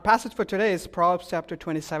Passage for today is Proverbs chapter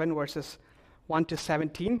 27, verses 1 to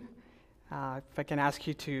 17. If I can ask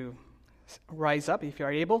you to rise up, if you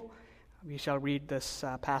are able, we shall read this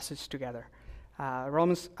passage together.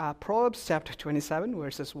 Proverbs chapter 27,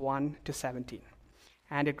 verses 1 to 17.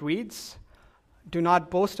 And it reads, "Do not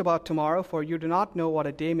boast about tomorrow, for you do not know what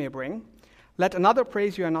a day may bring. Let another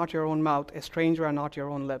praise you and not your own mouth, a stranger and not your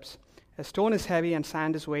own lips. A stone is heavy and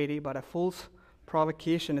sand is weighty, but a fool's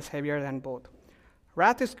provocation is heavier than both.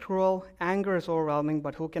 Wrath is cruel, anger is overwhelming,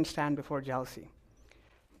 but who can stand before jealousy?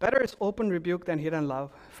 Better is open rebuke than hidden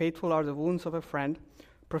love. Faithful are the wounds of a friend.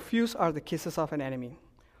 Profuse are the kisses of an enemy.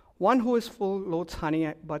 One who is full loads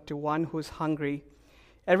honey, but to one who is hungry,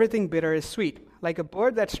 everything bitter is sweet. Like a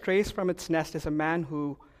bird that strays from its nest is a man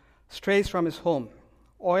who strays from his home.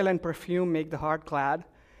 Oil and perfume make the heart glad,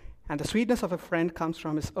 and the sweetness of a friend comes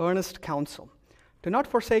from his earnest counsel. Do not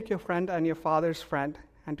forsake your friend and your father's friend,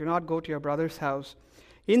 and do not go to your brother's house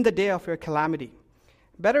in the day of your calamity.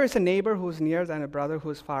 Better is a neighbor who is near than a brother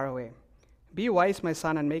who is far away. Be wise, my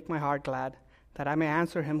son, and make my heart glad, that I may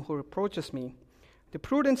answer him who reproaches me. The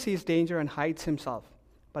prudent sees danger and hides himself,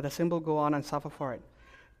 but the simple go on and suffer for it.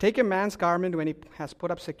 Take a man's garment when he has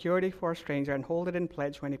put up security for a stranger, and hold it in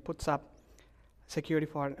pledge when he puts up security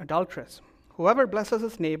for an adulteress. Whoever blesses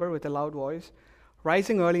his neighbor with a loud voice,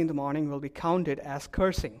 rising early in the morning, will be counted as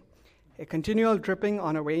cursing. A continual dripping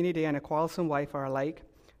on a rainy day and a quarrelsome wife are alike.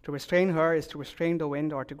 To restrain her is to restrain the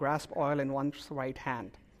wind, or to grasp oil in one's right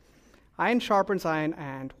hand. Iron sharpens iron,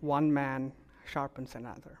 and one man sharpens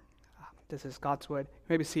another." This is God's word. You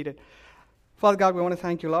may be seated. Father God, we want to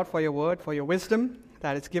thank you, Lord, for your word, for your wisdom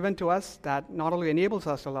that is given to us, that not only enables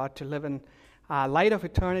us, Lord, to live in light of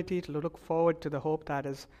eternity, to look forward to the hope that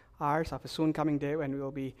is ours of a soon coming day when we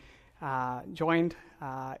will be joined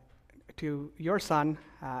to your Son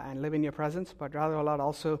and live in your presence, but rather, O Lord,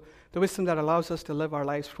 also the wisdom that allows us to live our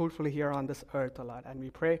lives fruitfully here on this earth, O Lord. And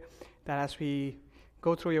we pray that as we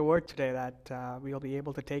go through your word today, that we will be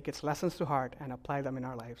able to take its lessons to heart and apply them in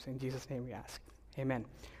our lives. In Jesus' name we ask. Amen.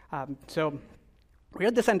 So we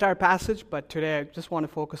read this entire passage, but today I just want to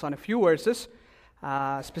focus on a few verses,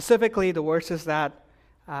 specifically the verses that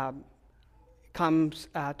comes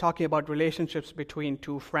talking about relationships between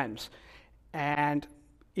two friends. And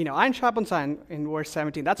iron sharpens iron in verse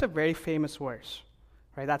 17. That's a very famous verse,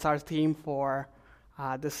 right? That's our theme for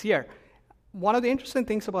this year. One of the interesting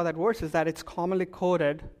things about that verse is that it's commonly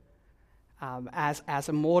quoted as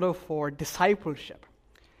a motto for discipleship.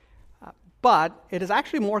 But it is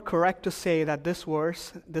actually more correct to say that this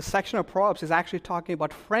verse, this section of Proverbs, is actually talking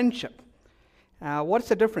about friendship. What's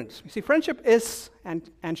the difference? You see, friendship is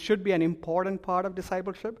and should be an important part of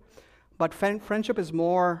discipleship. But friendship is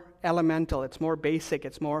more elemental, it's more basic,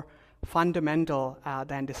 it's more fundamental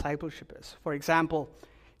than discipleship is. For example,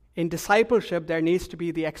 in discipleship, there needs to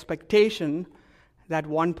be the expectation that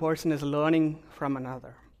one person is learning from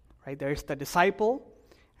another. Right? There's the disciple,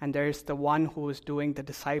 and there's the one who is doing the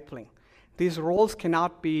discipling. These roles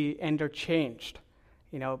cannot be interchanged.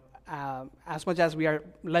 As much as we are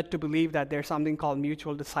led to believe that there's something called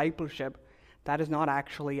mutual discipleship, that is not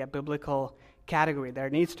actually a biblical category. There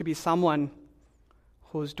needs to be someone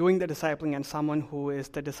who's doing the discipling and someone who is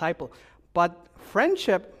the disciple. But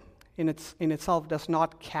friendship in itself does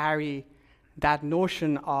not carry that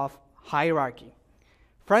notion of hierarchy.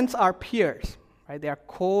 Friends are peers, right? They are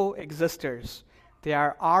coexisters. They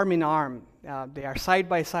are arm in arm. They are side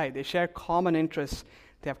by side. They share common interests.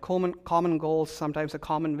 They have common goals, sometimes a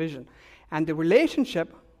common vision. And the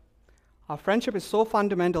relationship of friendship is so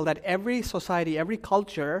fundamental that every society, every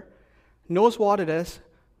culture knows what it is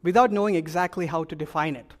without knowing exactly how to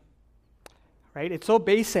define it. Right? It's so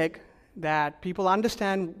basic that people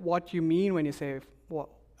understand what you mean when you say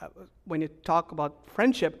when you talk about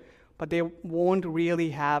friendship, but they won't really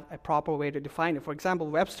have a proper way to define it. For example,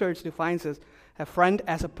 Webster defines a friend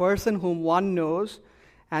as a person whom one knows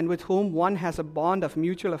and with whom one has a bond of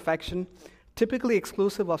mutual affection, typically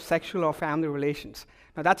exclusive of sexual or family relations.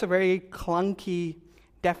 Now, that's a very clunky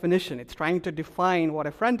definition. It's trying to define what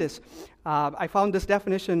a friend is. I found this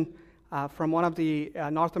definition from one of the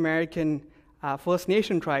North American First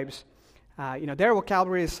Nation tribes. Their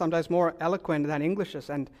vocabulary is sometimes more eloquent than English's,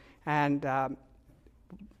 and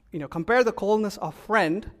compare the coldness of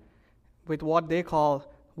friend with what they call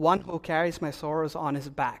one who carries my sorrows on his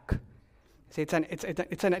back. See,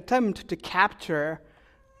 it's an attempt to capture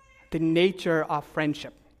the nature of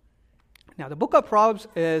friendship. Now, the book of Proverbs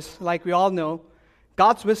is, like we all know,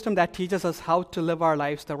 God's wisdom that teaches us how to live our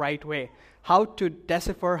lives the right way, how to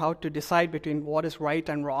decipher, how to decide between what is right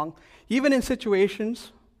and wrong, even in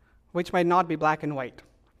situations which might not be black and white.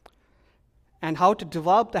 and how to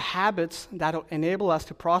develop the habits that will enable us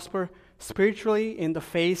to prosper spiritually in the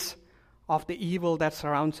face of the evil that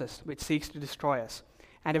surrounds us, which seeks to destroy us.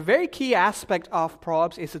 And a very key aspect of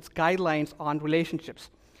Proverbs is its guidelines on relationships,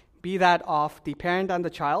 be that of the parent and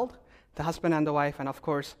the child, the husband and the wife, and of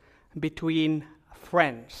course, between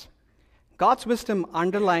friends. God's wisdom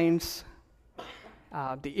underlines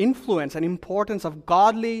the influence and importance of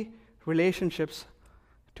godly relationships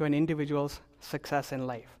to an individual's success in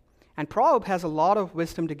life. And Proverbs has a lot of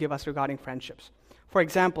wisdom to give us regarding friendships. For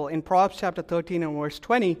example, in Proverbs chapter 13 and verse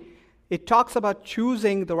 20, it talks about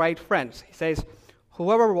choosing the right friends. He says,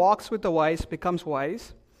 "Whoever walks with the wise becomes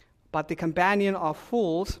wise, but the companion of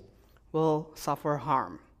fools will suffer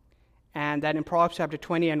harm." And then in Proverbs chapter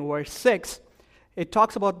 20 and verse 6, it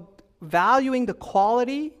talks about valuing the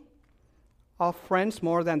quality of friends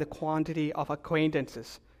more than the quantity of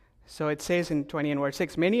acquaintances. So it says in 20 and verse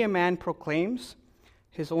 6, "Many a man proclaims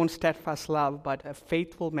his own steadfast love, but a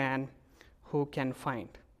faithful man who can find?"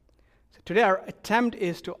 So today our attempt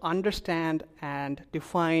is to understand and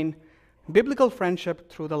define biblical friendship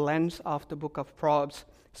through the lens of the book of Proverbs,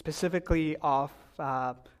 specifically of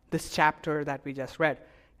this chapter that we just read.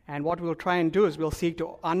 And what we'll try and do is we'll seek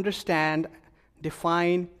to understand,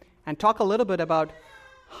 define, and talk a little bit about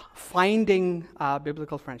finding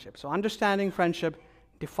biblical friendship. So understanding friendship,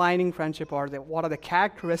 defining friendship, or what are the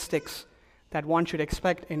characteristics that one should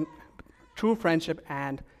expect in true friendship,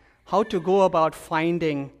 and how to go about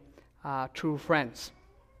finding true friends.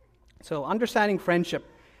 So understanding friendship.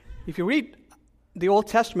 If you read the Old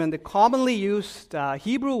Testament, the commonly used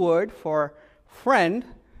Hebrew word for friend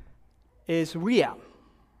is Ria.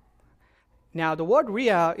 Now, the word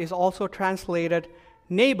Ria is also translated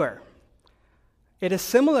neighbor. It is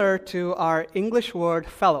similar to our English word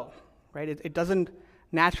fellow, right? It doesn't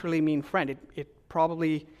naturally mean friend. It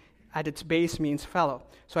probably, at its base, means fellow.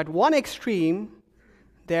 So at one extreme,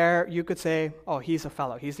 there you could say, oh, he's a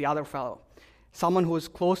fellow, he's the other fellow. Someone who is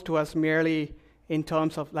close to us merely in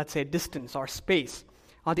terms of, let's say, distance or space.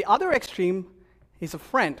 On the other extreme is a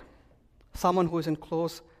friend, someone who is in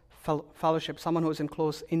close fellowship, someone who is in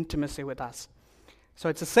close intimacy with us. So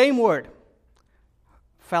it's the same word,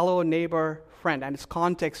 fellow, neighbor, friend, and its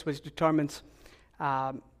context which determines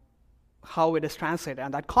how it is translated.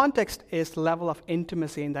 And that context is the level of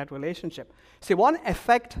intimacy in that relationship. See, one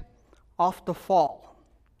effect of the fall,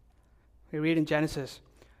 we read in Genesis,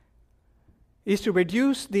 is to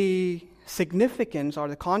reduce the significance or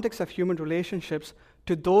the context of human relationships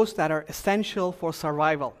to those that are essential for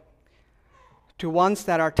survival, to ones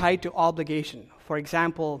that are tied to obligation. For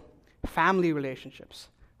example, family relationships,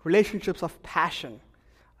 relationships of passion,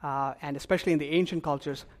 and especially in the ancient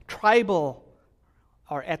cultures, tribal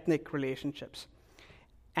or ethnic relationships.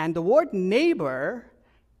 And the word neighbor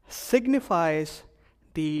signifies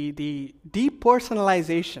the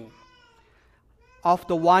depersonalization of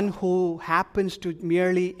the one who happens to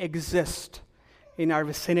merely exist in our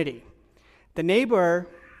vicinity. The neighbor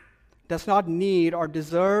does not need or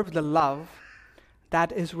deserve the love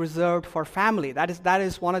that is reserved for family. That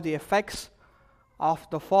is one of the effects of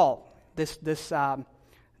the fall, this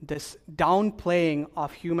downplaying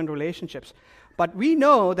of human relationships. But we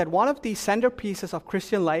know that one of the centerpieces of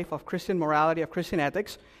Christian life, of Christian morality, of Christian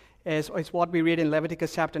ethics, is what we read in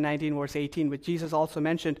Leviticus chapter 19, verse 18, which Jesus also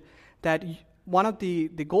mentioned, that one of the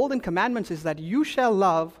golden commandments is that you shall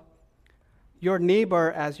love your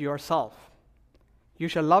neighbor as yourself. You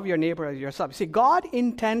shall love your neighbor as yourself. See, God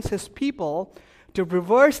intends his people to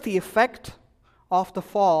reverse the effect of the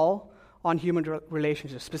fall on human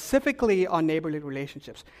relationships, specifically on neighborly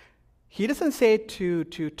relationships. He doesn't say to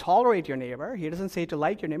tolerate your neighbor. He doesn't say to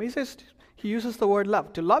like your neighbor. He uses the word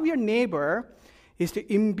love. To love your neighbor is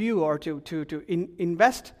to imbue or to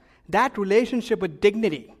invest that relationship with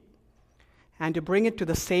dignity and to bring it to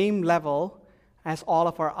the same level as all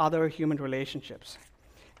of our other human relationships.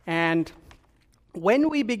 And when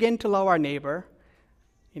we begin to love our neighbor,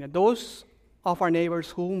 those of our neighbors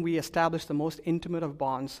whom we establish the most intimate of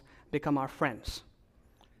bonds become our friends.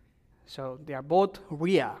 So they are both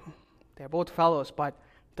Ria, they're both fellows, but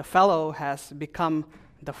the fellow has become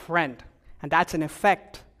the friend. And that's an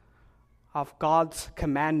effect of God's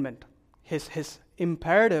commandment, his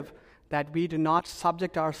imperative that we do not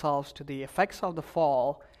subject ourselves to the effects of the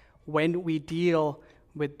fall when we deal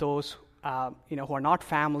with those who are not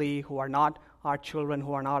family, who are not our children,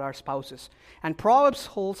 who are not our spouses. And Proverbs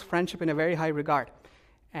holds friendship in a very high regard.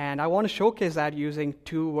 And I want to showcase that using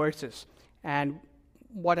two verses. And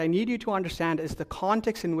what I need you to understand is the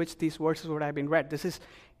context in which these verses would have been read. This is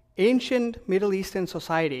ancient Middle Eastern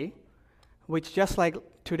society, which just like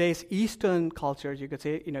today's Eastern cultures, you could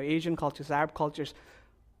say, Asian cultures, Arab cultures,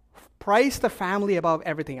 prize the family above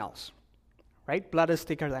everything else, right? Blood is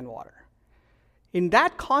thicker than water. In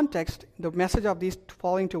that context, the message of these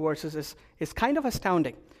following two verses is kind of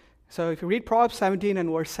astounding. So if you read Proverbs 17 and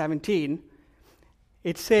verse 17,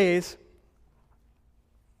 it says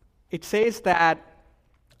that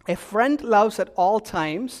a friend loves at all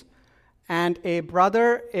times, and a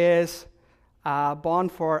brother is born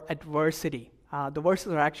for adversity. The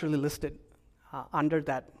verses are actually listed under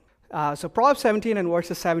that. So Proverbs 17 and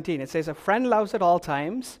verses 17, it says, a friend loves at all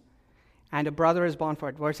times, and a brother is born for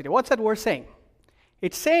adversity. What's that verse saying?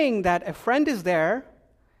 It's saying that a friend is there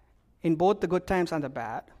in both the good times and the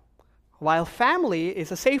bad, while family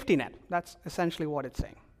is a safety net. That's essentially what it's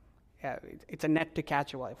saying. Yeah, it's a net to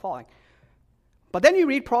catch you while you're falling. But then you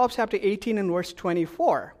read Proverbs chapter 18 and verse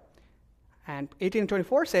 24. And 18 and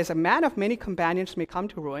 24 says, a man of many companions may come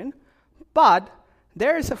to ruin, but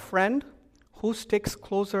there is a friend who sticks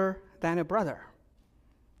closer than a brother.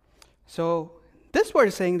 So this verse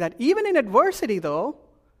is saying that even in adversity, though,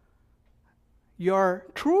 your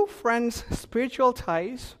true friend's spiritual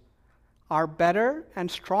ties are better and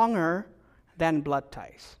stronger than blood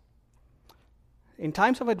ties. In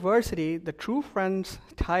times of adversity, the true friend's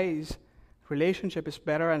ties relationship is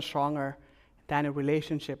better and stronger than a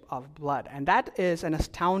relationship of blood. And that is an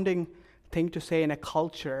astounding thing to say in a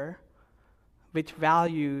culture which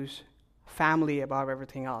values family above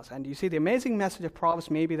everything else. And you see, the amazing message of Proverbs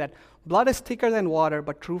may be that blood is thicker than water,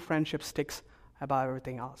 but true friendship sticks above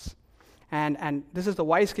everything else. And this is the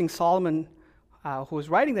wise King Solomon who is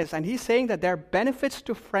writing this, and he's saying that there are benefits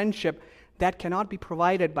to friendship that cannot be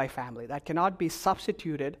provided by family, that cannot be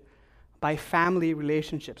substituted by family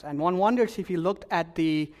relationships. And one wonders if he looked at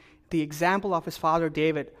the example of his father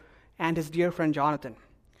David and his dear friend Jonathan.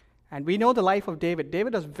 And we know the life of David.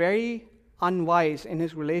 David was very unwise in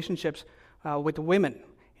his relationships with women,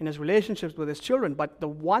 in his relationships with his children. But the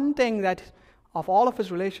one thing that, of all of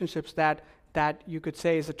his relationships that you could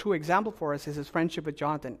say is a true example for us is his friendship with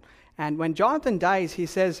Jonathan. And when Jonathan dies, he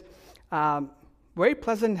says, very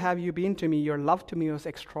pleasant have you been to me. Your love to me was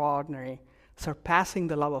extraordinary, surpassing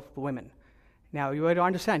the love of women. Now, you have to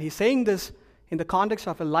understand, he's saying this in the context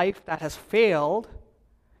of a life that has failed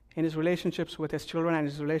in his relationships with his children and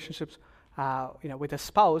his relationships with his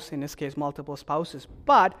spouse, in this case, multiple spouses.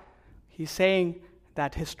 But he's saying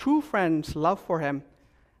that his true friend's love for him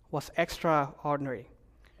was extraordinary.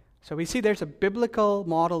 So we see there's a biblical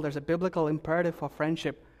model, there's a biblical imperative for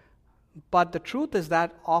friendship, but the truth is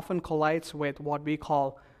that often collides with what we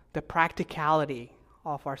call the practicality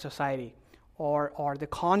of our society or the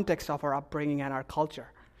context of our upbringing and our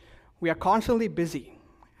culture. We are constantly busy,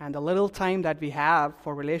 and the little time that we have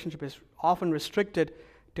for relationship is often restricted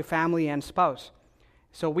to family and spouse.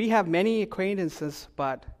 So we have many acquaintances,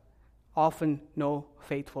 but often no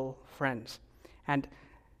faithful friends. And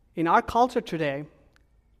in our culture today,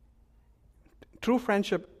 true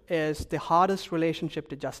friendship is the hardest relationship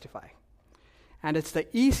to justify. And it's the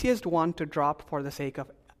easiest one to drop for the sake of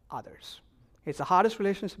others. It's the hardest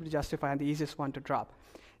relationship to justify and the easiest one to drop.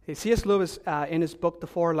 C.S. Lewis, in his book, The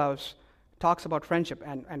Four Loves, talks about friendship.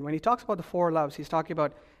 And when he talks about the four loves, he's talking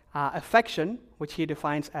about affection, which he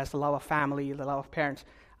defines as the love of family, the love of parents.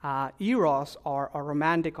 Eros, or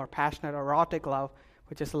romantic or passionate or erotic love,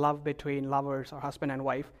 which is love between lovers or husband and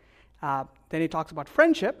wife. Then he talks about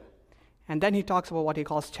friendship. And then he talks about what he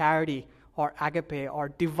calls charity or agape or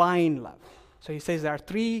divine love. So he says there are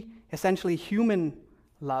three essentially human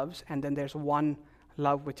loves, and then there's one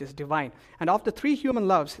love which is divine. And of the three human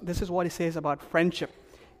loves, this is what he says about friendship.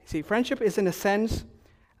 See, friendship is in a sense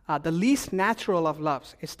the least natural of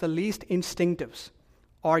loves. It's the least instinctive,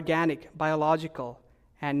 organic, biological,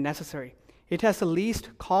 and necessary. It has the least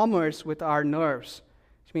commerce with our nerves,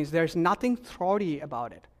 which means there's nothing throaty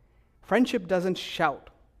about it. Friendship doesn't shout.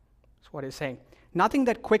 That's what he's saying. Nothing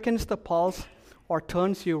that quickens the pulse or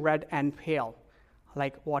turns you red and pale,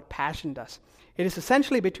 like what passion does. It is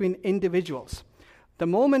essentially between individuals. The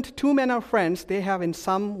moment two men are friends, they have in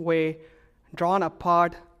some way drawn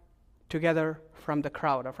apart together from the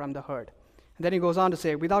crowd or from the herd. And then he goes on to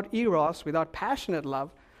say, without eros, without passionate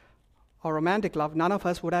love or romantic love, none of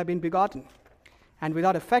us would have been begotten. And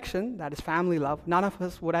without affection, that is family love, none of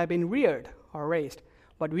us would have been reared or raised.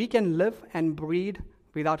 But we can live and breed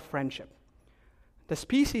without friendship. The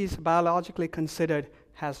species, biologically considered,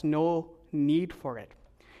 has no need for it.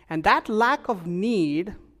 And that lack of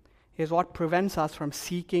need is what prevents us from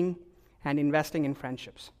seeking and investing in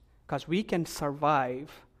friendships, because we can survive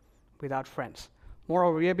without friends.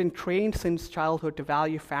 Moreover, we have been trained since childhood to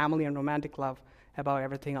value family and romantic love above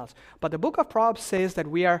everything else. But the book of Proverbs says that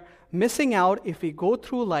we are missing out if we go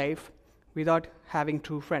through life without having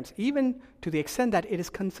true friends, even to the extent that it is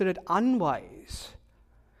considered unwise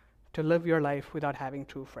to live your life without having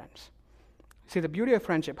true friends. See, the beauty of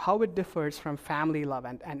friendship, how it differs from family love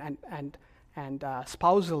and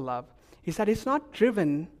spousal love, is that it's not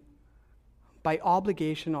driven by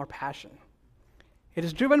obligation or passion. It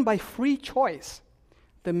is driven by free choice,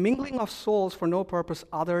 the mingling of souls for no purpose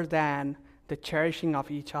other than the cherishing of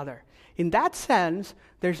each other. In that sense,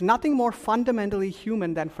 there's nothing more fundamentally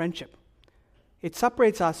human than friendship. It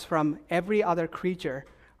separates us from every other creature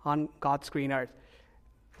on God's green earth.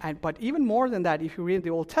 But even more than that, if you read the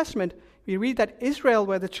Old Testament, we read that Israel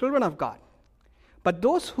were the children of God. But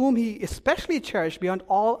those whom he especially cherished beyond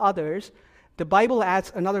all others, the Bible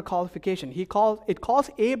adds another qualification. It calls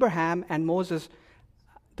Abraham and Moses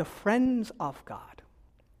the friends of God.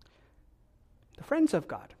 The friends of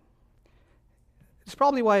God. It's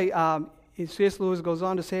probably why C.S. Lewis goes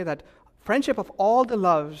on to say that friendship of all the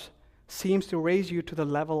loves seems to raise you to the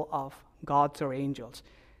level of gods or angels.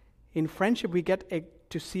 In friendship, we get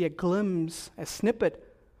to see a glimpse, a snippet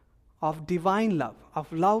of divine love,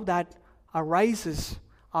 of love that arises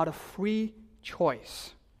out of free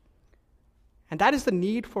choice. And that is the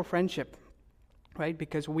need for friendship, right?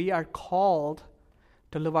 Because we are called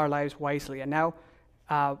to live our lives wisely. And now,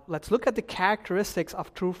 let's look at the characteristics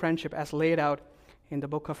of true friendship as laid out in the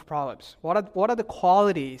book of Proverbs. What are the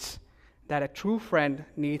qualities that a true friend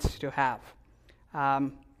needs to have?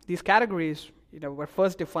 These categories, were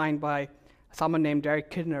first defined by someone named Derek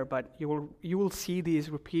Kidner, but you will see these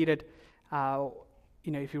repeated,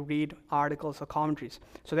 if you read articles or commentaries.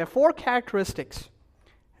 So there are 4 characteristics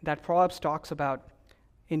that Proverbs talks about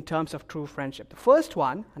in terms of true friendship. The first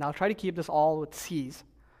one, and I'll try to keep this all with C's,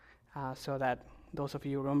 so that those of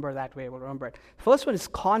you who remember that way will remember it. The first one is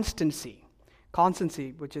constancy.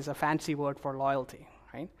 Constancy, which is a fancy word for loyalty,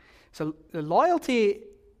 right? So the loyalty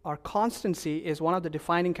or constancy is one of the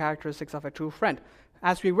defining characteristics of a true friend.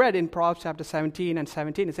 As we read in Proverbs chapter 17 and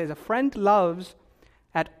 17, it says, a friend loves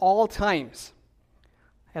at all times.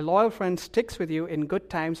 A loyal friend sticks with you in good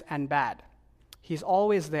times and bad. He's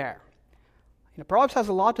always there. Proverbs has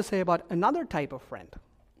a lot to say about another type of friend,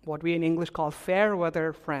 what we in English call fair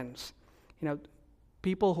weather friends.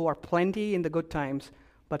 People who are plenty in the good times,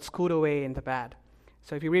 but scoot away in the bad.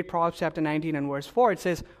 So if you read Proverbs chapter 19 and verse 4, it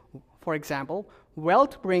says, for example,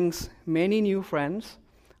 wealth brings many new friends,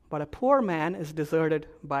 but a poor man is deserted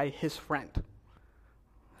by his friend.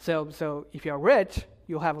 So if you're rich,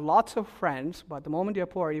 you'll have lots of friends, but the moment you're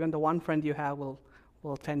poor, even the one friend you have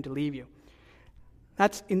will tend to leave you.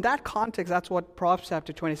 That's in that context, that's what Proverbs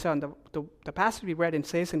chapter 27, the passage we read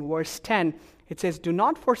says in verse 10, it says, do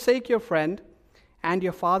not forsake your friend and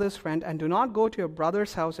your father's friend, and do not go to your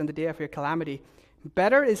brother's house in the day of your calamity.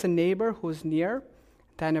 Better is a neighbor who is near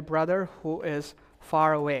than a brother who is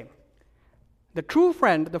far away. The true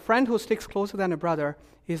friend, the friend who sticks closer than a brother,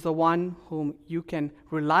 is the one whom you can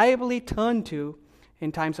reliably turn to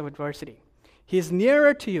in times of adversity. He is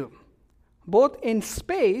nearer to you, both in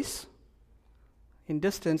space, in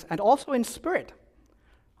distance, and also in spirit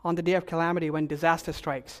on the day of calamity when disaster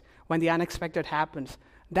strikes, when the unexpected happens,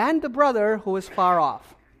 than the brother who is far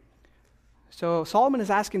off. So Solomon is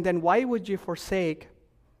asking then, why would you forsake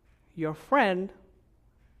your friend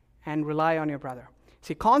and rely on your brother?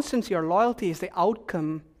 See, constancy or loyalty is the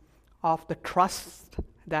outcome of the trust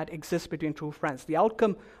that exists between true friends, the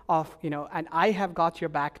outcome of, an I have got your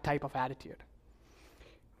back type of attitude.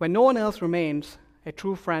 When no one else remains, a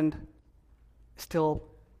true friend still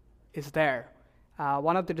is there.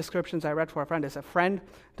 One of the descriptions I read for a friend is a friend,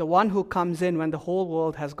 the one who comes in when the whole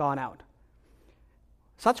world has gone out.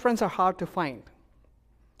 Such friends are hard to find.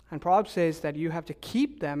 And Proverbs says that you have to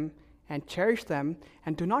keep them and cherish them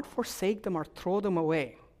and do not forsake them or throw them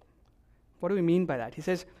away. What do we mean by that? He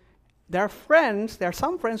says, there are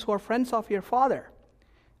some friends who are friends of your father.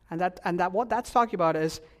 And that what that's talking about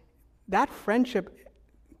is that friendship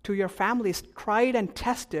to your family is tried and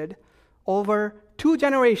tested over 2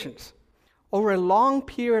 generations. Over a long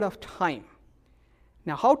period of time.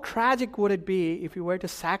 Now, how tragic would it be if you were to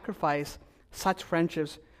sacrifice such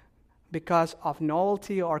friendships because of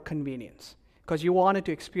novelty or convenience? Because you wanted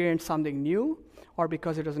to experience something new, or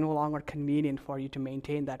because it was no longer convenient for you to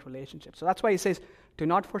maintain that relationship. So that's why he says, do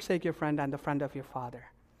not forsake your friend and the friend of your father.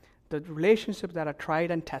 The relationships that are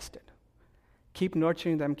tried and tested. Keep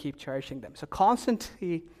nurturing them, keep cherishing them. So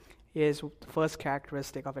constancy is the first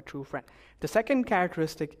characteristic of a true friend. The second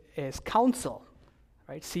characteristic is counsel,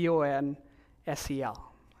 right? Consel.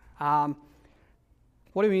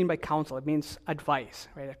 What do you mean by counsel? It means advice,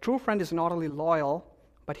 right? A true friend is not only loyal,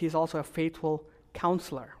 but he's also a faithful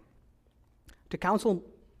counselor. To counsel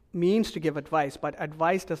means to give advice, but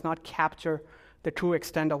advice does not capture the true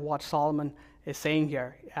extent of what Solomon is saying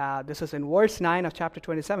here. This is in verse 9 of chapter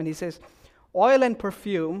 27. He says, "Oil and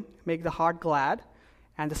perfume make the heart glad,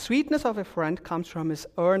 and the sweetness of a friend comes from his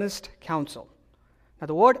earnest counsel." Now,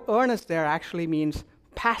 the word earnest there actually means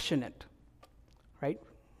passionate, right?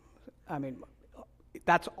 I mean,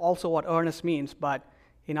 that's also what earnest means, but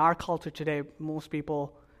in our culture today, most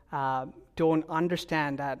people don't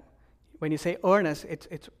understand that when you say earnest,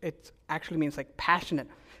 it actually means like passionate.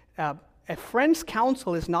 A friend's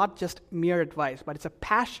counsel is not just mere advice, but it's a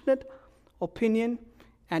passionate opinion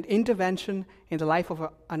and intervention in the life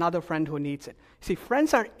of another friend who needs it. See,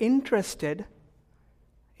 friends are interested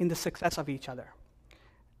in the success of each other.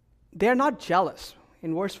 They're not jealous.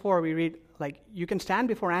 In verse 4, we read, like, you can stand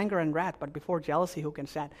before anger and wrath, but before jealousy, who can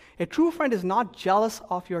stand? A true friend is not jealous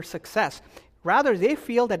of your success. Rather, they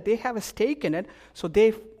feel that they have a stake in it, so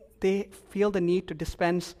they feel the need to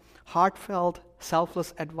dispense heartfelt,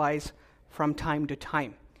 selfless advice from time to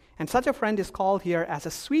time. And such a friend is called here as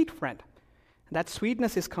a sweet friend. That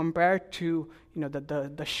sweetness is compared to,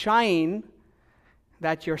 the shine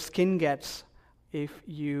that your skin gets if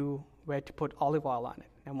you were to put olive oil on it.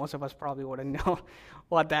 And most of us probably wouldn't know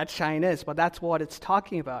what that shine is, but that's what it's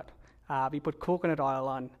talking about. We put coconut oil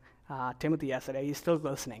on Timothy yesterday. He's still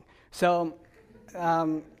glistening. So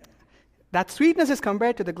that sweetness is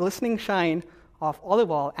compared to the glistening shine of olive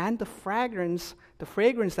oil and the fragrance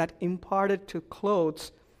that imparted to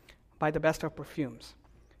clothes by the best of perfumes.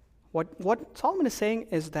 What Solomon is saying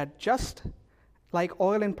is that just like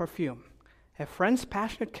oil and perfume, a friend's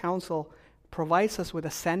passionate counsel provides us with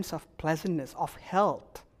a sense of pleasantness, of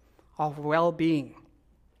health, of well-being.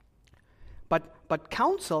 But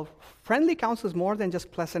counsel, friendly counsel, is more than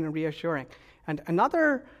just pleasant and reassuring. And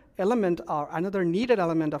another element, or another needed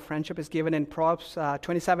element of friendship, is given in Proverbs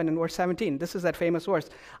 27 and verse 17. This is that famous verse: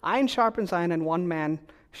 "Iron sharpens iron, and one man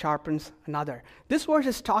sharpens another." This verse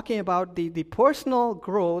is talking about the personal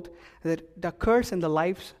growth that occurs in the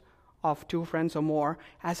lives of two friends or more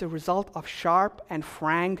as a result of sharp and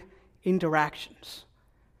frank interactions.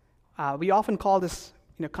 We often call this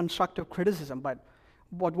constructive criticism, but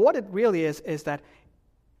what it really is that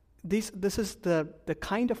this is the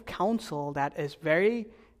kind of counsel that is very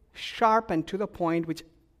sharp and to the point, which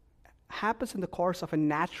happens in the course of a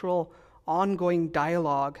natural, ongoing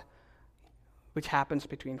dialogue which happens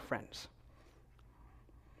between friends.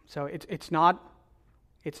 So it's not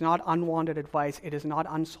unwanted advice, it is not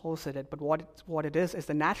unsolicited, but what it is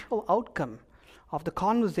the natural outcome of the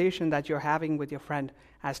conversation that you're having with your friend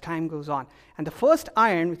as time goes on. And the first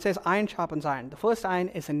iron, it says iron sharpens iron. The first iron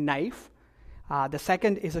is a knife. The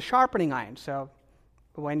second is a sharpening iron. So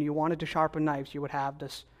when you wanted to sharpen knives, you would have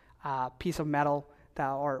this piece of metal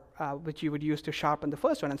which you would use to sharpen the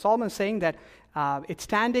first one. And Solomon is saying that it's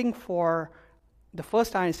standing for, the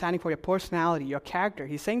first iron is standing for your personality, your character.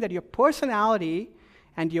 He's saying that your personality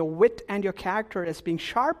and your wit and your character is being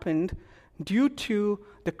sharpened due to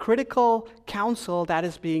the critical counsel that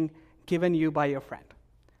is being given you by your friend.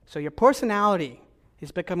 So your personality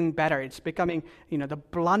is becoming better. It's becoming, the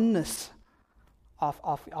bluntness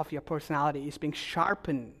of your personality is being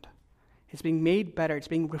sharpened. It's being made better. It's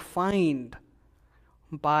being refined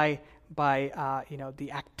by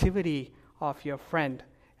the activity of your friend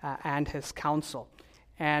and his counsel.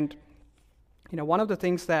 And one of the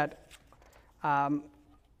things that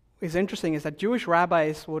is interesting is that Jewish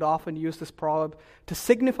rabbis would often use this proverb to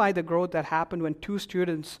signify the growth that happened when two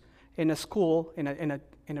students in a school, in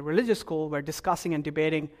a religious school, were discussing and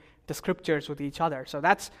debating the scriptures with each other. So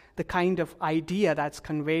that's the kind of idea that's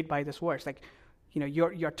conveyed by this verse. Like,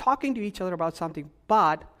 you're talking to each other about something,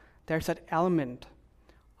 but there's that element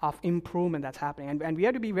of improvement that's happening. And we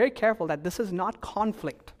have to be very careful that this is not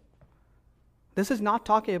conflict. This is not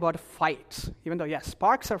talking about fights, even though, yes,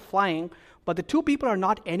 sparks are flying, but the two people are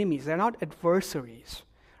not enemies. They're not adversaries.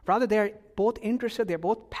 Rather, they're both interested, they're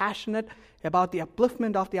both passionate about the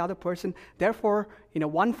upliftment of the other person. Therefore,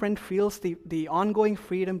 one friend feels the ongoing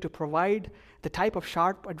freedom to provide the type of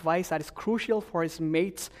sharp advice that is crucial for his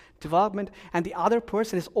mate's development, and the other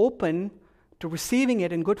person is open to receiving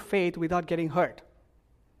it in good faith without getting hurt.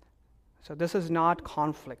 So this is not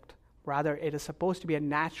conflict. Rather, it is supposed to be a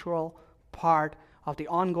natural part of the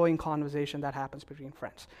ongoing conversation that happens between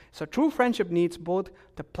friends. So true friendship needs both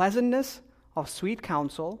the pleasantness of sweet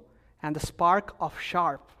counsel and the spark of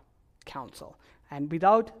sharp counsel. And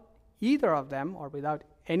without either of them, or without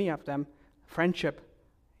any of them, friendship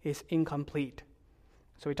is incomplete.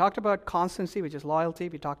 So we talked about constancy, which is loyalty.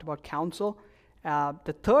 We talked about counsel.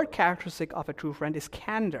 The third characteristic of a true friend is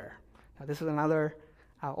candor. Now, this is another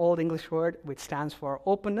Old English word which stands for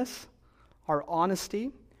openness or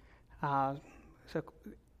honesty. So,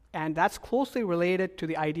 and that's closely related to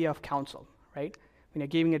the idea of counsel, right? When you're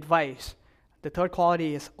giving advice, the third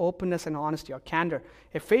quality is openness and honesty or candor.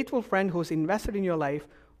 A faithful friend who's invested in your life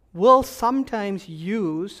will sometimes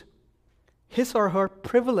use his or her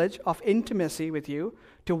privilege of intimacy with you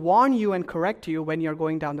to warn you and correct you when you're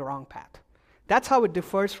going down the wrong path. That's how it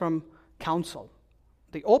differs from counsel.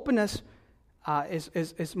 The openness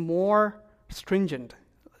is more stringent,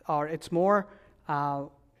 or it's more,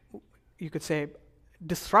 you could say,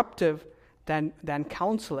 disruptive than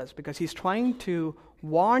counsel is, because he's trying to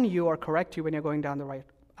warn you or correct you when you're going down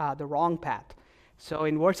the wrong path. So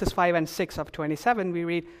in verses 5 and 6 of 27, we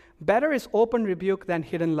read, "Better is open rebuke than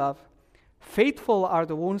hidden love. Faithful are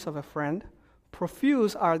the wounds of a friend.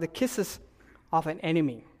 Profuse are the kisses of an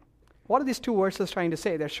enemy." What are these two verses trying to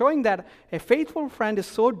say? They're showing that a faithful friend is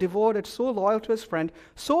so devoted, so loyal to his friend,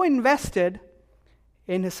 so invested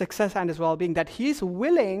in his success and his well-being that he's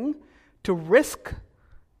willing to risk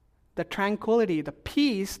the tranquility, the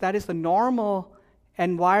peace that is the normal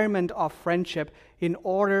environment of friendship in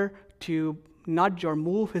order to nudge or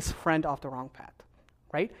move his friend off the wrong path,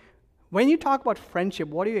 right? When you talk about friendship,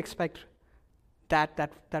 what do you expect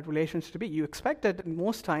that relationship to be? You expect it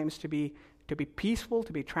most times to be peaceful,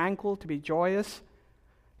 to be tranquil, to be joyous,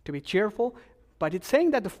 to be cheerful. But it's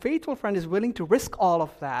saying that the faithful friend is willing to risk all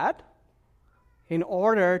of that in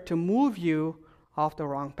order to move you off the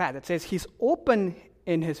wrong path. It says he's open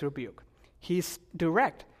in his rebuke. He's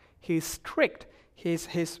direct. He's strict.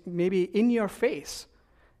 He's maybe in your face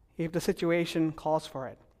if the situation calls for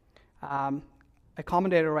it. A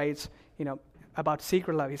commentator writes, about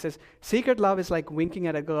secret love. He says, secret love is like winking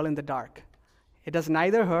at a girl in the dark. It does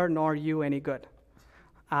neither her nor you any good.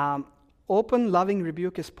 Open, loving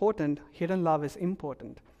rebuke is potent. Hidden love is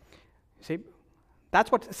impotent. See,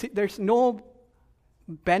 there's no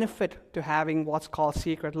benefit to having what's called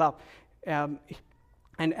secret love. And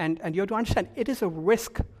you have to understand, it is a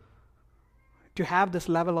risk to have this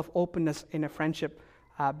level of openness in a friendship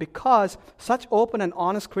because such open and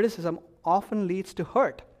honest criticism often leads to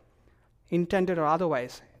hurt, intended or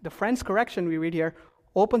otherwise. The friend's correction, we read here,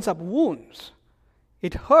 opens up wounds.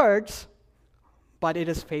 It hurts, but it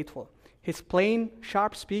is faithful. His plain,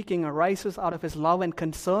 sharp speaking arises out of his love and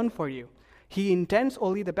concern for you. He intends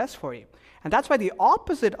only the best for you. And that's why the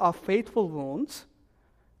opposite of faithful wounds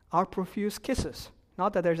are profuse kisses.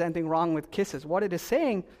 Not that there's anything wrong with kisses. What it is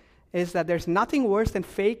saying is that there's nothing worse than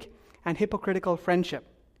fake and hypocritical friendship.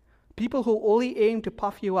 People who only aim to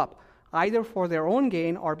puff you up, either for their own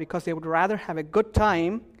gain or because they would rather have a good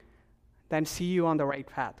time than see you on the right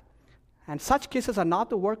path. And such kisses are not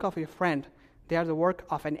the work of a friend. They are the work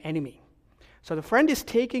of an enemy. So the friend is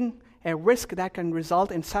taking a risk that can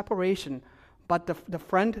result in separation, but the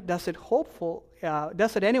friend does it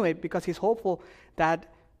anyway because he's hopeful that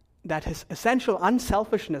his essential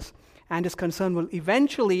unselfishness and his concern will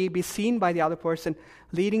eventually be seen by the other person,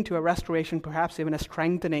 leading to a restoration, perhaps even a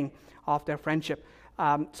strengthening of their friendship.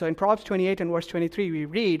 So in Proverbs 28 and verse 23, we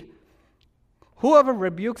read, "Whoever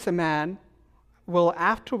rebukes a man will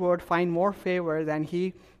afterward find more favor than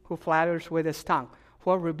he who flatters with his tongue."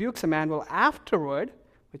 Whoever rebukes a man will afterward,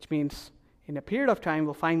 which means in a period of time,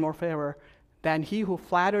 will find more favor than he who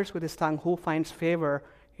flatters with his tongue, who finds favor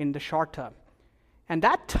in the short term. And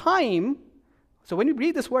that time, so when you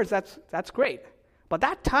read these words, that's great. But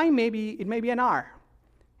that time it may be an hour.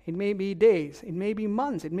 It may be days. It may be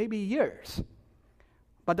months. It may be years.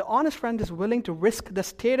 But the honest friend is willing to risk the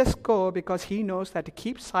status quo because he knows that to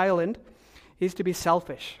keep silent is to be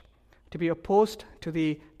selfish, to be opposed to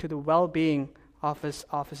the well-being of his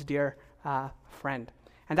dear friend.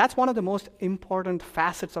 And that's one of the most important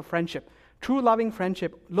facets of friendship. True loving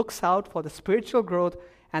friendship looks out for the spiritual growth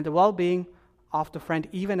and the well-being of the friend,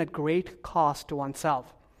 even at great cost to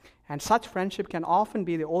oneself. And such friendship can often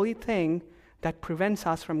be the only thing that prevents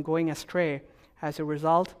us from going astray as a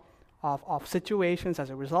result of situations, as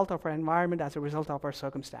a result of our environment, as a result of our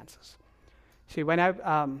circumstances. See, when I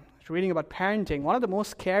was reading about parenting, one of the most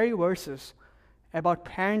scary verses about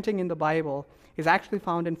parenting in the Bible is actually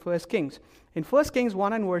found in 1 Kings. In 1 Kings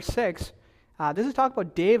 1 and verse 6, this is talk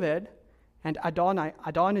about David and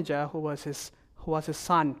Adonijah, who was his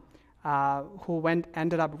son, who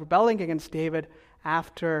ended up rebelling against David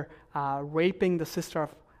after raping the sister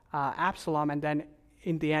of Absalom, and then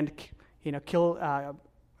in the end,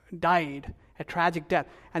 died a tragic death.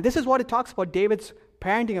 And this is what it talks about David's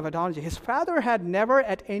parenting of Adonijah. His father had never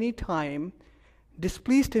at any time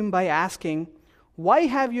displeased him by asking, "Why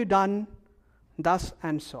have you done thus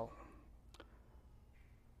and so?"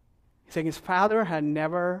 He's saying his father had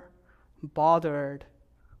never bothered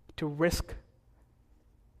to risk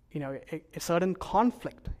a certain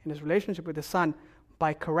conflict in his relationship with his son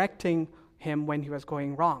by correcting him when he was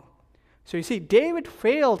going wrong. So you see, David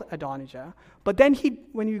failed Adonijah, but then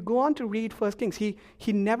when you go on to read 1 Kings, he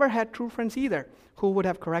never had true friends either who would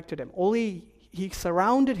have corrected him. Only he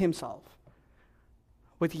surrounded himself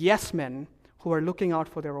with yes men who were looking out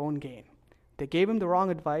for their own gain. They gave him the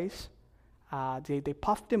wrong advice. They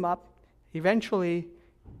puffed him up, eventually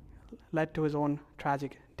led to his own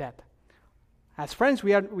tragic death. As friends,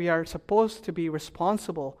 we are supposed to be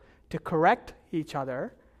responsible to correct each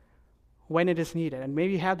other when it is needed, and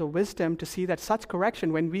maybe have the wisdom to see that such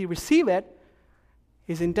correction, when we receive it,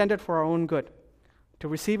 is intended for our own good, to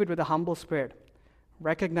receive it with a humble spirit,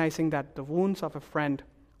 recognizing that the wounds of a friend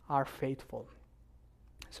are faithful.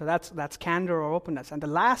 So that's candor or openness. And the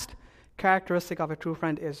last characteristic of a true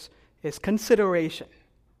friend is consideration.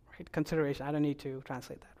 Right? Consideration. I don't need to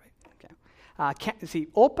translate that, right? Okay. See,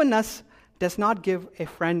 openness does not give a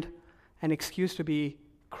friend an excuse to be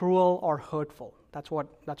cruel or hurtful. That's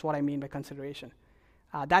what I mean by consideration.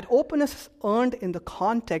 That openness is earned in the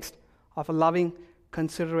context of a loving,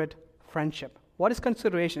 considerate friendship. What is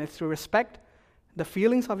consideration? It's to respect the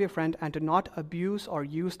feelings of your friend and to not abuse or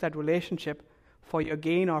use that relationship for your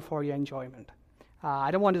gain or for your enjoyment.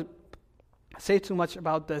 I don't want to say too much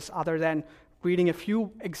about this other than reading a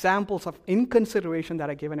few examples of inconsideration that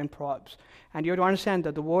are given in Proverbs. And you have to understand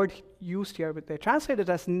that the word used here, they translate it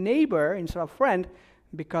as neighbor instead of friend,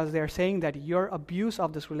 because they're saying that your abuse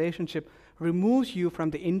of this relationship removes you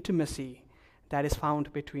from the intimacy that is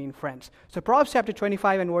found between friends. So Proverbs chapter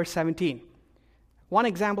 25 and verse 17. One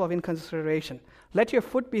example of inconsideration. Let your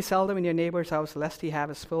foot be seldom in your neighbor's house, lest he have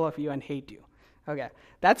his fill of you and hate you. Okay,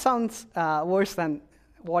 that sounds worse than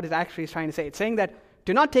what it actually is trying to say. It's saying that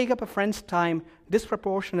do not take up a friend's time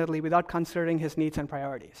disproportionately without considering his needs and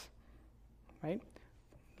priorities. Right?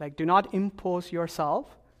 Like, do not impose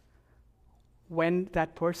yourself when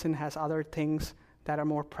that person has other things that are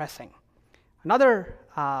more pressing. Another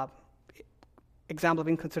example of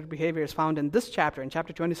inconsiderate behavior is found in this chapter, in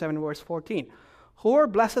chapter 27, verse 14. Whoever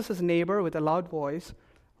blesses his neighbor with a loud voice,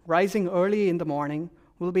 rising early in the morning,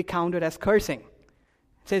 will be counted as cursing.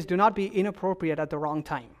 It says, do not be inappropriate at the wrong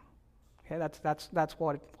time. Okay, that's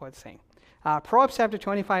what it's saying. Proverbs chapter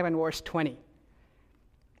 25 and verse 20.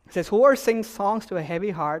 It says, whoever sings songs to a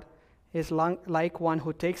heavy heart is like one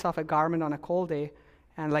who takes off a garment on a cold day,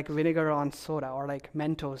 and like vinegar on soda, or like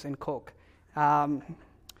Mentos in Coke.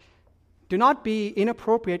 Do not be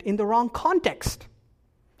inappropriate in the wrong context.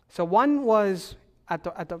 So one was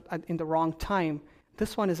in the wrong time.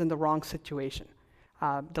 This one is in the wrong situation.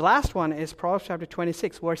 The last one is Proverbs chapter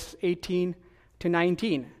 26, verses 18 to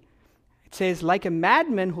 19. It says, like a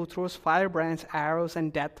madman who throws firebrands, arrows,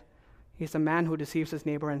 and death, is a man who deceives his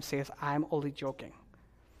neighbor and says, I am only joking.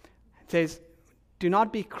 It says, do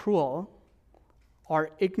not be cruel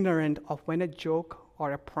or ignorant of when a joke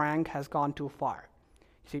or a prank has gone too far.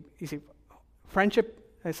 You see, friendship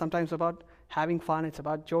is sometimes about having fun. It's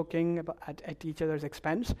about joking at each other's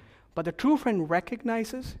expense. But the true friend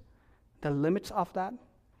recognizes the limits of that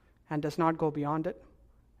and does not go beyond it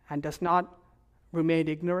and does not remain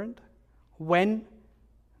ignorant when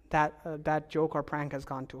that joke or prank has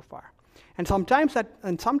gone too far. And sometimes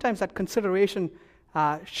that consideration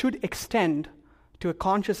should extend to a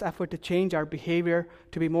conscious effort to change our behavior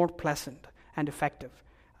to be more pleasant and effective.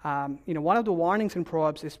 One of the warnings in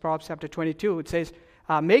Proverbs is Proverbs chapter 22. It says,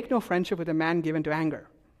 make no friendship with a man given to anger,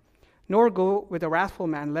 nor go with a wrathful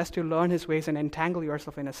man, lest you learn his ways and entangle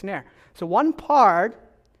yourself in a snare. So one part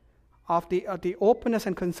of the openness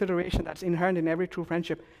and consideration that's inherent in every true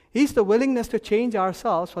friendship is the willingness to change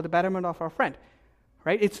ourselves for the betterment of our friend.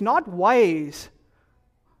 Right? It's not wise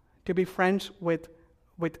to be friends with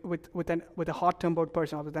a hot-tempered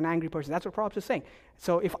person or with an angry person. That's what Proverbs is saying.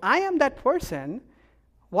 So if I am that person,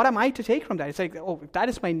 what am I to take from that? It's like, if that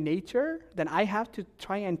is my nature, then I have to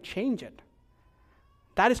try and change it.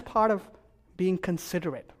 That is part of being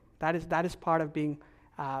considerate. That is part of being.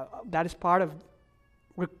 The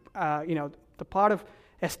part of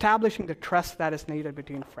establishing the trust that is needed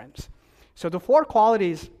between friends. So the four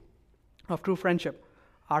qualities of true friendship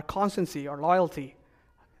are constancy or loyalty,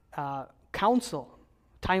 counsel,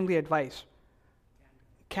 timely advice,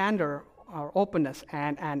 candor or openness,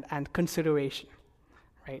 and consideration.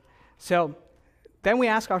 Right? So then we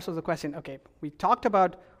ask ourselves the question, okay, we talked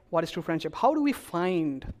about what is true friendship. How do we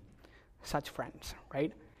find such friends,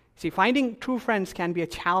 right? See, finding true friends can be a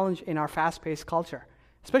challenge in our fast-paced culture,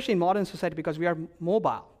 especially in modern society because we are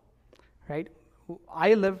mobile, right?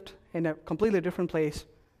 I lived in a completely different place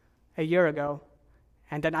a year ago,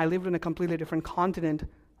 and then I lived in a completely different continent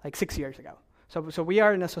like 6 years ago. So we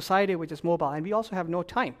are in a society which is mobile, and we also have no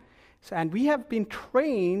time. And we have been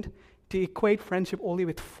trained to equate friendship only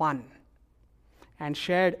with fun and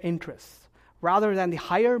shared interests, rather than the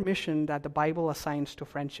higher mission that the Bible assigns to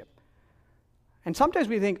friendship. And sometimes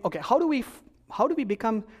we think, okay, how do we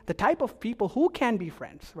become the type of people who can be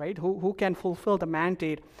friends, right? Who can fulfill the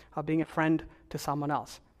mandate of being a friend to someone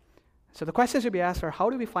else? So the questions to be asked are, how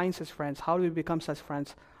do we find such friends? How do we become such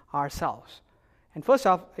friends ourselves? And first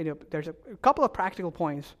off, there's a couple of practical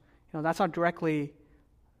points. That's not directly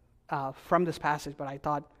from this passage, but I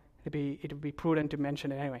thought it would be prudent to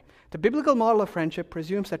mention it anyway. The biblical model of friendship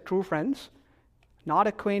presumes that true friends, not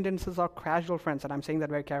acquaintances or casual friends, and I'm saying that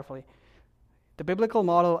very carefully. The biblical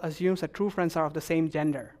model assumes that true friends are of the same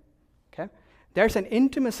gender. Okay? There's an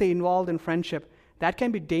intimacy involved in friendship that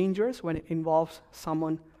can be dangerous when it involves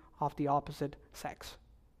someone of the opposite sex.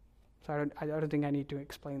 So I don't think I need to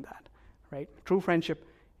explain that, right? True friendship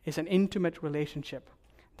is an intimate relationship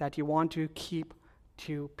that you want to keep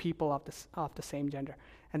to people of the same gender.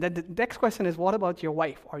 And then the next question is, what about your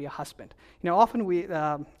wife or your husband? Often we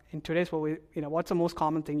in today's world, what's the most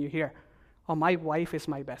common thing you hear? Oh, my wife is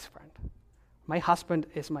my best friend. My husband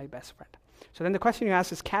is my best friend. So then the question you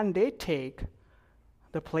ask is, can they take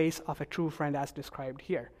the place of a true friend as described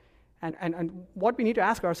here? And what we need to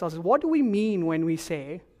ask ourselves is, what do we mean when we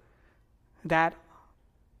say that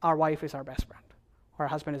our wife is our best friend or our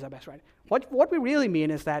husband is our best friend? What we really mean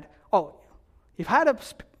is that, if I had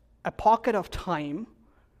a pocket of time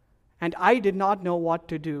and I did not know what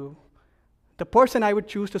to do, the person I would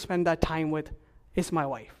choose to spend that time with is my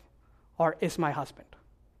wife or is my husband.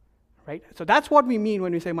 Right? So that's what we mean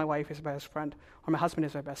when we say my wife is my best friend or my husband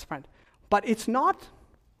is my best friend. But it's not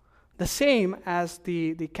the same as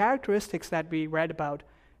the characteristics that we read about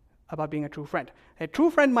being a true friend. A true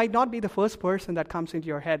friend might not be the first person that comes into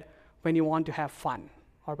your head when you want to have fun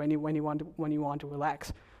or when you want to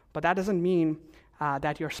relax. But that doesn't mean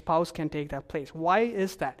that your spouse can take that place. Why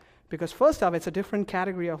is that? Because first off, it's a different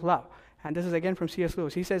category of love. And this is again from C.S.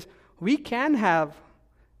 Lewis. He says, we can have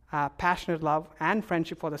passionate love and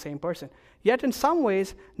friendship for the same person. Yet in some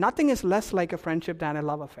ways, nothing is less like a friendship than a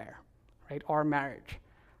love affair, right? Or marriage.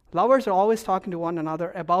 Lovers are always talking to one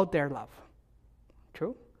another about their love.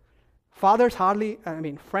 True? Friends hardly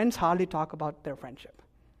talk about their friendship.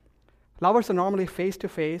 Lovers are normally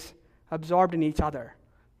face-to-face, absorbed in each other.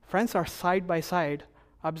 Friends are side by side,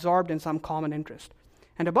 absorbed in some common interest.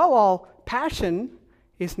 And above all, passion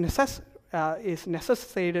is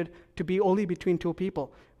necessitated to be only between two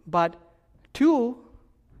people. But two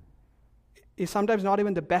is sometimes not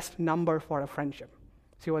even the best number for a friendship.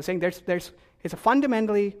 See what I'm saying? It's a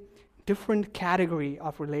fundamentally different category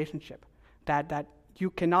of relationship that you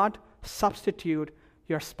cannot substitute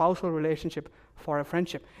your spousal relationship for a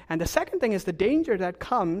friendship. And the second thing is the danger that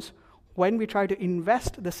comes when we try to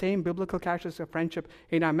invest the same biblical characteristics of friendship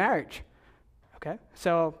in our marriage. Okay?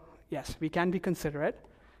 So, yes, we can be considerate,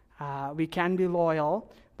 we can be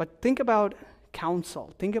loyal, but think about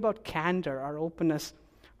counsel, think about candor or openness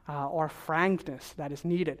or frankness that is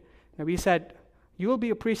needed. Now, we said, you will be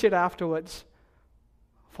appreciated afterwards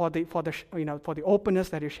for the openness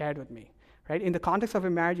that you shared with me. Right? In the context of a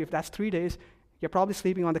marriage, if that's 3 days, you're probably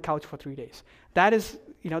sleeping on the couch for 3 days. That is,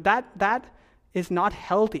 that is not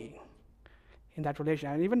healthy in that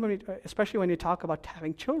relationship. And even especially when you talk about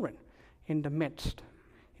having children in the midst,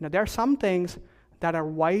 there are some things that are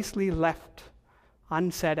wisely left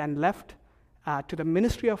unsaid and left to the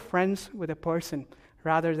ministry of friends with a person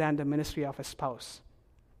rather than the ministry of a spouse.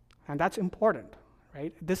 And that's important,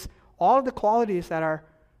 right? All the qualities that are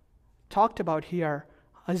talked about here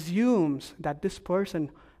assumes that this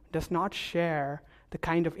person does not share the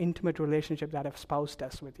kind of intimate relationship that a spouse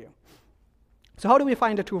does with you. So how do we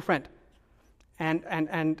find a true friend?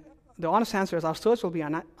 And the honest answer is our search will be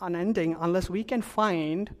unending unless we can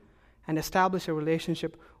find and establish a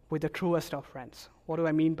relationship with the truest of friends. What do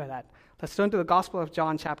I mean by that? Let's turn to the Gospel of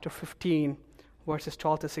John, chapter 15, verses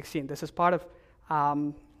 12 to 16. This is part of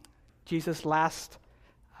Jesus' last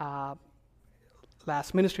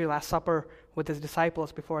ministry, last supper with his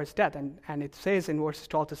disciples before his death. And it says in verses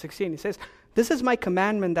 12 to 16, he says, "This is my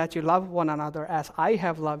commandment, that you love one another as I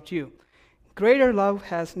have loved you. Greater love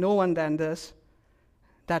has no one than this,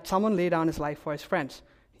 that someone lay down his life for his friends.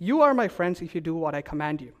 You are my friends if you do what I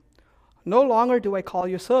command you. No longer do I call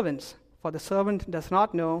you servants, for the servant does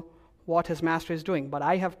not know what his master is doing, but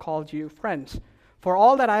I have called you friends. For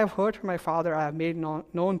all that I have heard from my Father I have made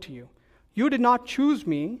known to you. You did not choose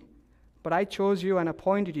me, but I chose you and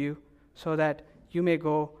appointed you so that you may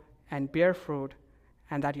go and bear fruit,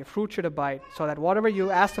 and that your fruit should abide, so that whatever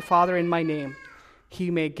you ask the Father in my name,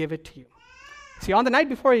 he may give it to you." See, on the night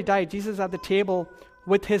before he died, Jesus is at the table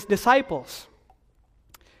with his disciples.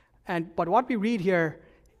 But what we read here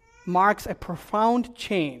marks a profound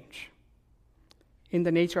change in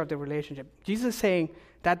the nature of the relationship. Jesus is saying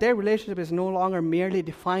that their relationship is no longer merely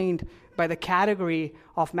defined by the category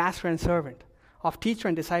of master and servant, of teacher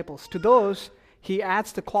and disciples. To those, he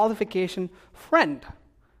adds the qualification friend.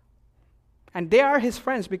 And they are his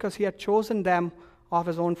friends because he had chosen them of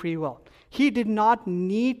his own free will. He did not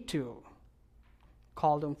need to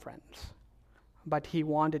call them friends, but he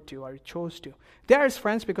wanted to, or he chose to. They are his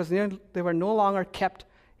friends because they were no longer kept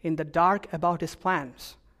in the dark about his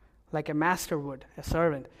plans, like a master would, a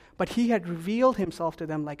servant, but he had revealed himself to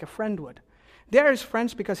them like a friend would. They are his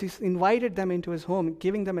friends because he's invited them into his home,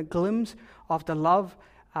 giving them a glimpse of the love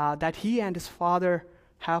that he and his Father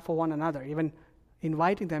have for one another, even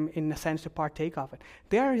inviting them, in a sense, to partake of it.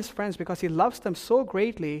 They are his friends because he loves them so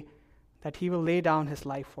greatly that he will lay down his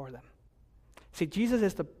life for them. See, Jesus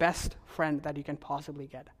is the best friend that you can possibly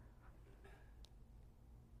get.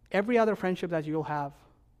 Every other friendship that you'll have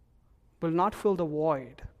will not fill the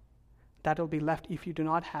void that will be left if you do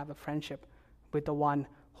not have a friendship with the one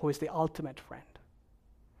who is the ultimate friend.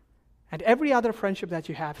 And every other friendship that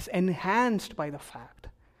you have is enhanced by the fact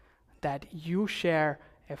that you share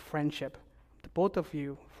a friendship. Both of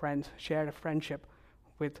you, friends, share a friendship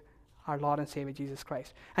with our Lord and Savior Jesus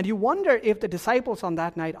Christ. And you wonder if the disciples on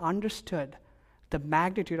that night understood the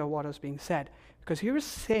magnitude of what was being said. Because he was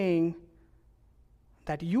saying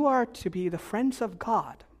that you are to be the friends of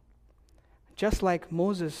God, just like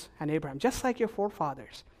Moses and Abraham, just like your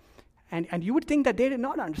forefathers. And you would think that they did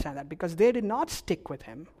not understand that because they did not stick with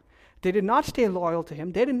him. They did not stay loyal to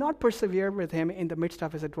him. They did not persevere with him in the midst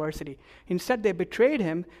of his adversity. Instead, they betrayed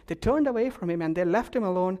him, they turned away from him, and they left him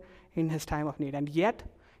alone in his time of need. And yet,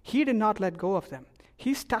 he did not let go of them.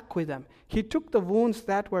 He stuck with them. He took the wounds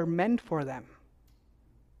that were meant for them,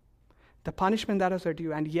 the punishment that was their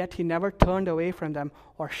due, and yet he never turned away from them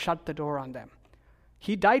or shut the door on them.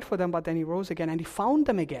 He died for them, but then he rose again, and he found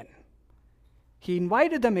them again. He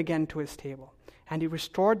invited them again to his table, and he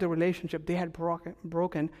restored the relationship they had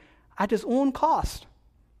broken at his own cost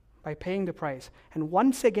by paying the price. And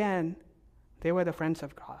once again, they were the friends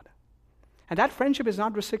of God. And that friendship is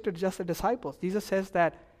not restricted to just the disciples. Jesus says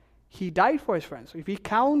that he died for his friends. So if we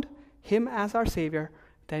count him as our Savior,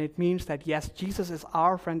 then it means that, yes, Jesus is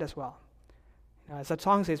our friend as well. As that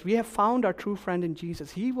song says, we have found our true friend in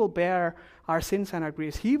Jesus. He will bear our sins and our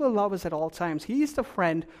griefs. He will love us at all times. He is the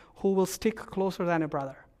friend who will stick closer than a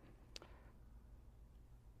brother.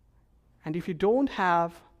 And if you don't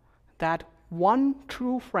have that one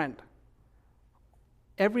true friend,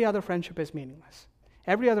 every other friendship is meaningless.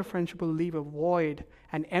 Every other friendship will leave a void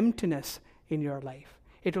and emptiness in your life.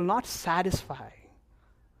 It will not satisfy,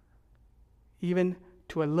 even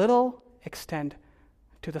to a little extent,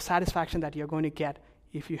 to the satisfaction that you're going to get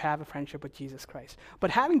if you have a friendship with Jesus Christ.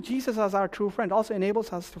 But having Jesus as our true friend also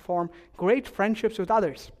enables us to form great friendships with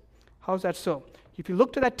others. How's that so? If you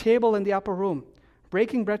look to that table in the upper room,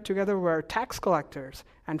 breaking bread together were tax collectors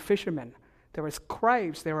and fishermen. There were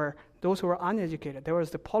scribes, there were those who were uneducated. There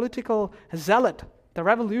was the political zealot, the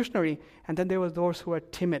revolutionary, and then there were those who were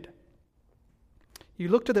timid. You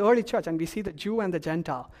look to the early church and we see the Jew and the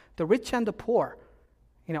Gentile, the rich and the poor,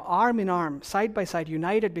 arm in arm, side by side,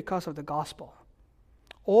 united because of the gospel,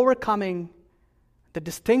 overcoming the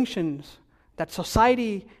distinctions that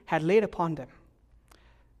society had laid upon them,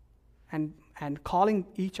 and calling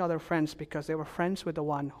each other friends because they were friends with the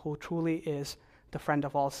one who truly is the friend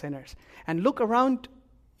of all sinners. And look around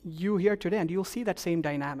you here today and you'll see that same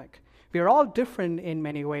dynamic. We are all different in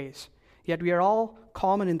many ways, yet we are all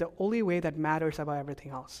common in the only way that matters above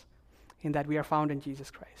everything else, in that we are found in Jesus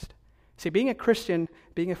Christ. See, being a Christian,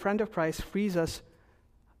 being a friend of Christ frees us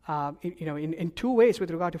in two ways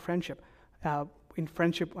with regard to friendship. In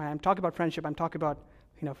friendship, when I'm talking about friendship, I'm talking about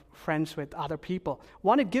friends with other people.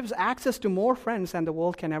 One, it gives access to more friends than the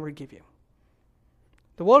world can ever give you.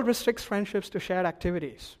 The world restricts friendships to shared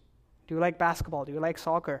activities. Do you like basketball? Do you like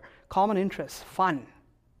soccer? Common interests, fun.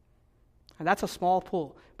 And that's a small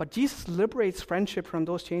pool. But Jesus liberates friendship from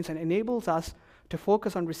those chains and enables us to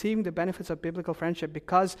focus on receiving the benefits of biblical friendship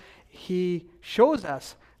because he shows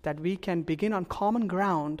us that we can begin on common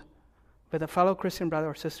ground with a fellow Christian brother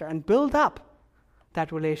or sister and build up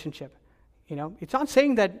that relationship. It's not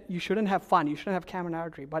saying that you shouldn't have fun, you shouldn't have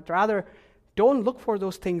camaraderie, but rather don't look for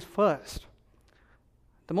those things first.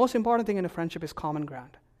 The most important thing in a friendship is common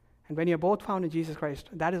ground. And when you're both found in Jesus Christ,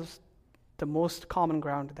 that is the most common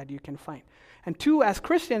ground that you can find. And two, as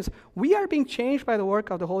Christians, we are being changed by the work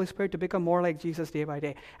of the Holy Spirit to become more like Jesus day by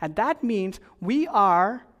day. And that means we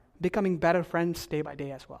are becoming better friends day by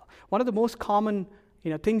day as well. One of the most common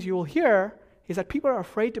things you will hear is that people are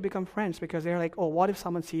afraid to become friends because they're like, oh, what if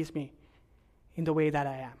someone sees me in the way that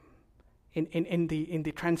I am, in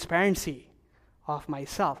the transparency of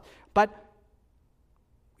myself? But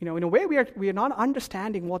in a way, we are not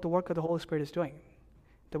understanding what the work of the Holy Spirit is doing.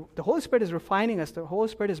 The Holy Spirit is refining us. The Holy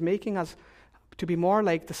Spirit is making us to be more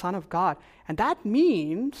like the Son of God. And that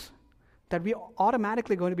means that we are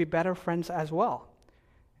automatically going to be better friends as well.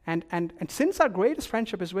 And since our greatest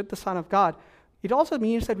friendship is with the Son of God, it also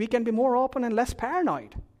means that we can be more open and less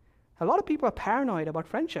paranoid. A lot of people are paranoid about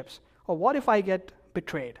friendships. Or what if I get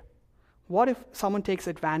betrayed? What if someone takes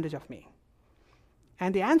advantage of me?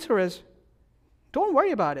 And the answer is, don't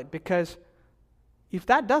worry about it, because if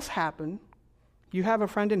that does happen, you have a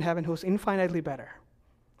friend in heaven who's infinitely better.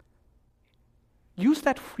 Use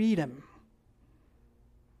that freedom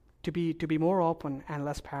to be more open and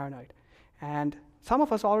less paranoid. And some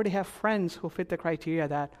of us already have friends who fit the criteria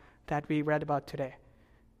that we read about today.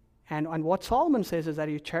 And what Solomon says is that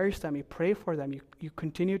you cherish them, you pray for them, you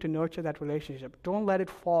continue to nurture that relationship. Don't let it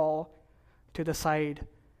fall to the side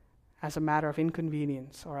as a matter of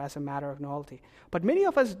inconvenience or as a matter of novelty. But many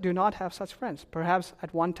of us do not have such friends. Perhaps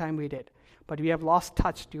at one time we did, but we have lost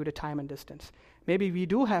touch due to time and distance. Maybe we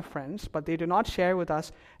do have friends, but they do not share with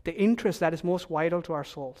us the interest that is most vital to our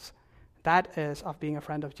souls. That is of being a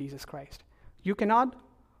friend of Jesus Christ. You cannot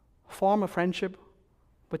form a friendship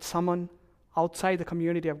with someone outside the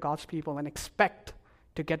community of God's people and expect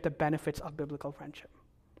to get the benefits of biblical friendship.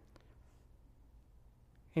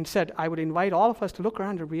 Instead, I would invite all of us to look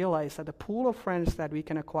around and realize that the pool of friends that we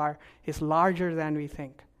can acquire is larger than we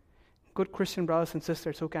think. Good Christian brothers and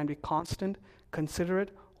sisters who can be constant,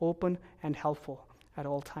 considerate, open, and helpful at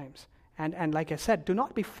all times. And like I said, do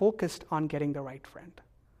not be focused on getting the right friend.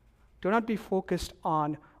 Do not be focused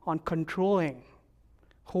on controlling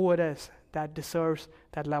who it is that deserves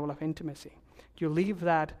that level of intimacy. You leave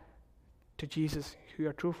that to Jesus,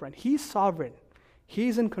 your true friend. He's sovereign.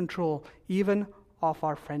 He's in control even of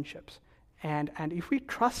our friendships. And if we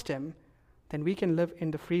trust him, then we can live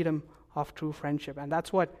in the freedom of true friendship. And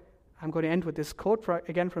that's what I'm going to end with this quote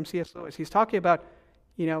again from C.S. Lewis. He's talking about,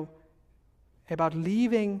 about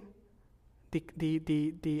leaving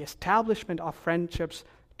the establishment of friendships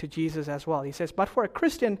to Jesus as well. He says, but for a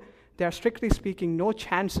Christian, there are strictly speaking no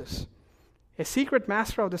chances. A secret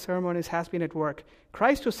master of the ceremonies has been at work.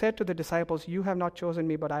 Christ, who said to the disciples, you have not chosen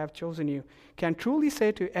me, but I have chosen you, can truly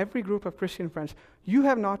say to every group of Christian friends, you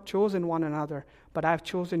have not chosen one another, but I have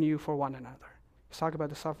chosen you for one another. He's talking about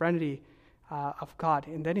the sovereignty of God.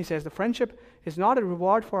 And then he says, the friendship is not a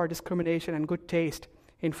reward for our discrimination and good taste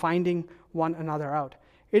in finding one another out.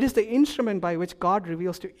 It is the instrument by which God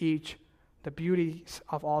reveals to each the beauties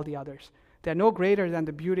of all the others. They are no greater than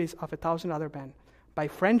the beauties of 1,000 other men. By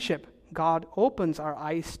friendship, God opens our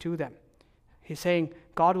eyes to them. He's saying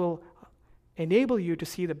God will enable you to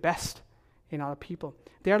see the best in other people.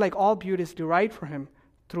 They are like all beauties derived from him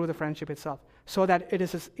through the friendship itself, so that it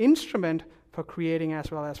is his instrument for creating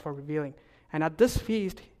as well as for revealing. And at this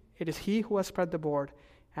feast, it is he who has spread the board,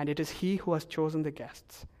 and it is he who has chosen the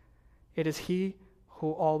guests. It is he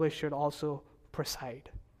who always should also preside.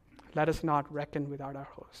 Let us not reckon without our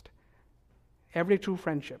host. Every true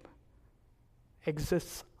friendship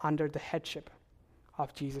exists under the headship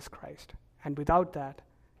of Jesus Christ. And without that,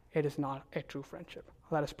 it is not a true friendship.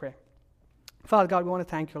 Let us pray. Father God, we want to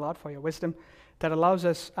thank you, Lord, for your wisdom that allows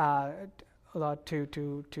us, Lord,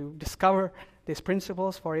 to discover these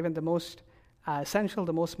principles for even the most essential,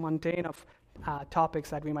 the most mundane of topics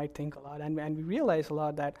that we might think, Lord. And we realize,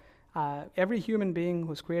 Lord, that every human being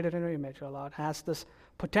who's created in your image, Lord, has this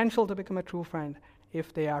potential to become a true friend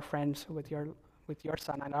if they are friends with your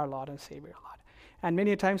Son and our Lord and Savior, Lord. And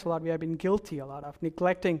many times, Lord, we have been guilty, a lot, of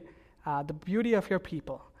neglecting the beauty of your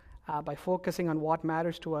people by focusing on what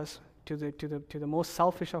matters to us, to the most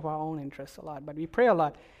selfish of our own interests, a lot. But we pray a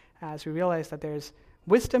lot as we realize that there's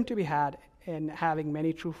wisdom to be had in having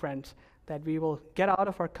many true friends, that we will get out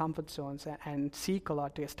of our comfort zones and seek a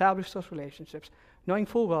lot to establish those relationships, knowing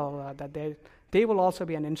full well that they will also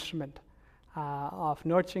be an instrument of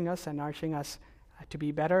nurturing us and nourishing us to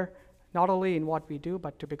be better, not only in what we do,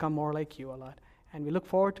 but to become more like you, O Lord. And we look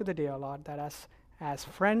forward to the day, O Lord, that as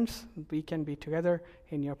friends, we can be together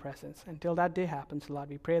in your presence. Until that day happens, Lord,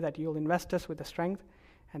 we pray that you'll invest us with the strength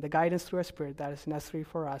and the guidance through your Spirit that is necessary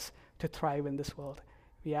for us to thrive in this world.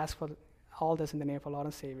 We ask for all this in the name of our Lord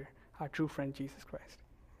and Savior, our true friend, Jesus Christ.